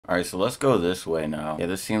Alright, so let's go this way now. Yeah,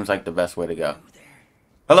 this seems like the best way to go.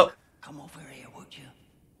 Hello? Come over here, would you?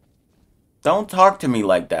 Don't talk to me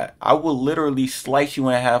like that. I will literally slice you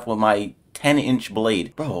in half with my 10-inch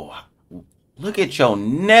blade. Bro, look at your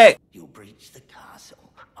neck. You breached the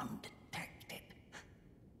castle undetected.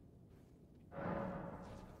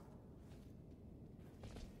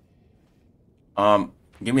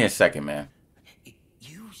 Give me a second, man.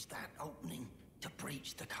 Use that opening to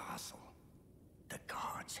breach the castle. The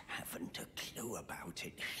guards haven't a clue about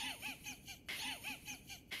it.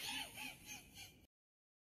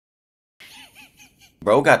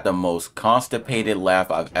 Bro got the most constipated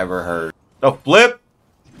laugh I've ever heard. The flip?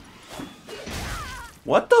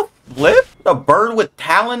 What the flip? The bird with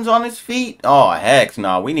talons on his feet? Oh, heck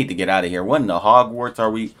nah. We need to get out of here. What in the Hogwarts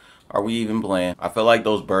are we even playing? I feel like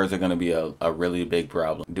those birds are going to be a really big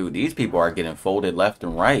problem. Dude, these people are getting folded left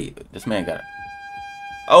and right. This man got...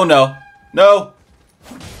 Oh, no. No.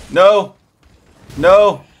 No.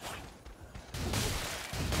 No.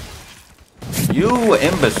 You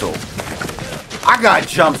imbecile. I got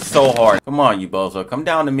jumped so hard. Come on, you bozo. Come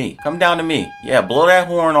down to me. Come down to me. Yeah, blow that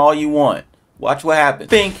horn all you want. Watch what happens.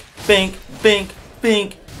 Bink, bink, bink,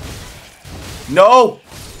 bink. No.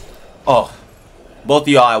 Oh. Both of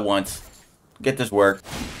y'all at once. Get this work.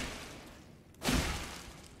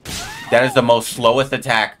 That is the most slowest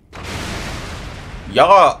attack.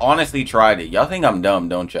 Y'all honestly tried it. Y'all think I'm dumb,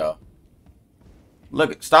 don't y'all?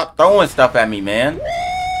 Look, stop throwing stuff at me, man.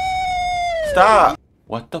 Stop.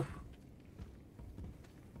 What the...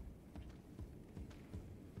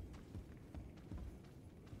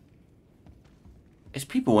 There's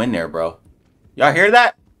people in there, bro. Y'all hear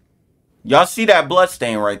that? Y'all see that blood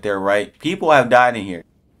stain right there, right? People have died in here.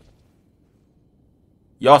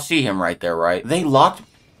 Y'all see him right there, right? They locked...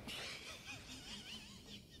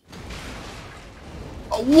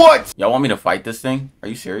 What? Y'all want me to fight this thing? Are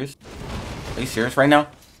you serious? Are you serious right now?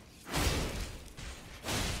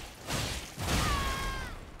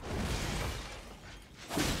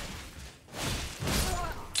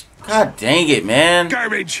 God dang it, man.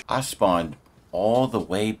 Garbage. I spawned all the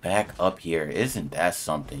way back up here. Isn't that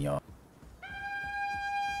something, y'all?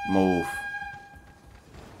 Move.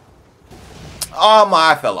 Oh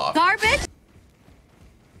my, I fell off. Garbage?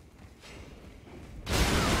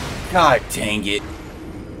 God dang it.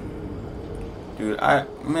 Dude,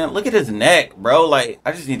 man, look at his neck, bro. Like,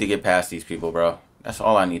 I just need to get past these people, bro. That's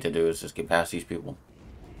all I need to do is just get past these people.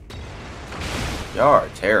 Y'all are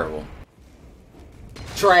terrible.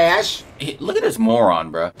 Trash. Hey, look at this moron,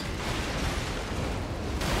 bro.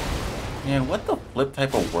 Man, what the flip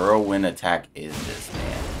type of whirlwind attack is this,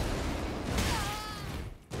 man?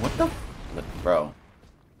 What the flip, bro?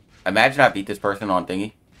 Imagine I beat this person on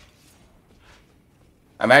thingy.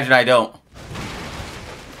 Imagine I don't.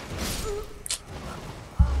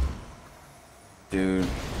 Dude.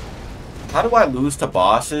 How do I lose to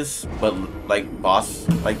bosses? But, like, bro,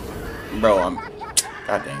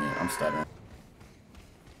 God dang it, I'm stuttering.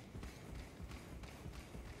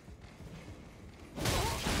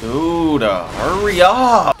 Dude, hurry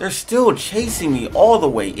up! They're still chasing me all the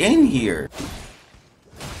way in here.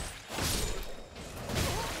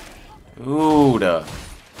 Dude.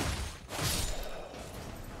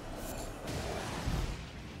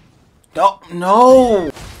 Oh,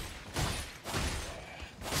 no!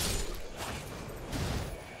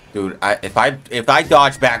 Dude, if I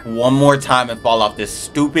dodge back one more time and fall off this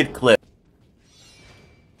stupid cliff.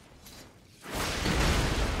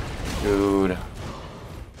 Dude.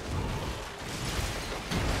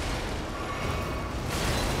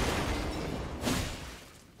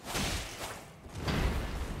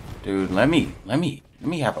 Dude, let me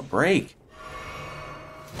have a break.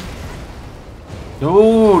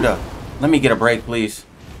 Dude, let me get a break, please.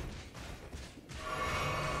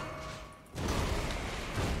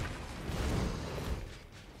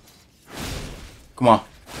 Come on.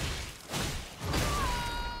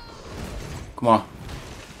 Come on.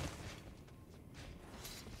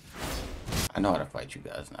 I know how to fight you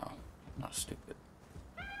guys now. I'm not stupid.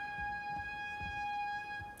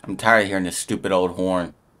 I'm tired of hearing this stupid old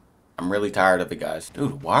horn. I'm really tired of it, guys.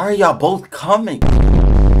 Dude, why are y'all both coming?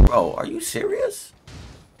 Bro, are you serious?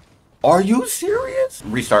 Are you serious?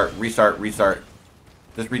 Restart, restart, restart.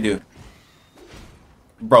 Just redo.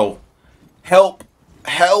 Bro, help,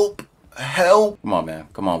 help, help. Come on, man.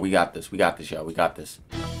 Come on, we got this. We got this, y'all. We got this.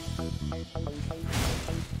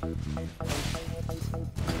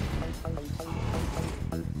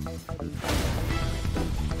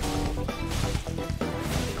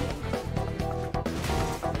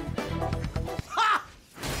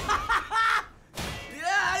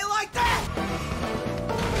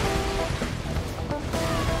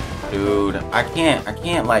 Dude, I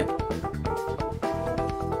can't like...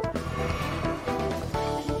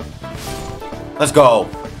 Let's go.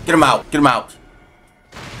 Get him out. Get him out.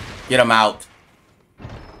 Get him out.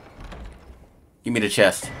 Give me the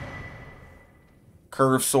chest.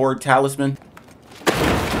 Curved sword talisman.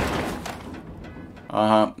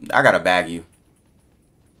 I gotta bag you.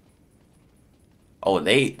 Oh,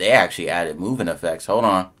 they actually added moving effects. Hold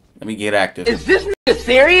on. Let me get active. Is this nigga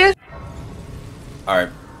serious? Alright.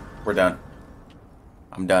 We're done.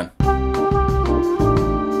 I'm done.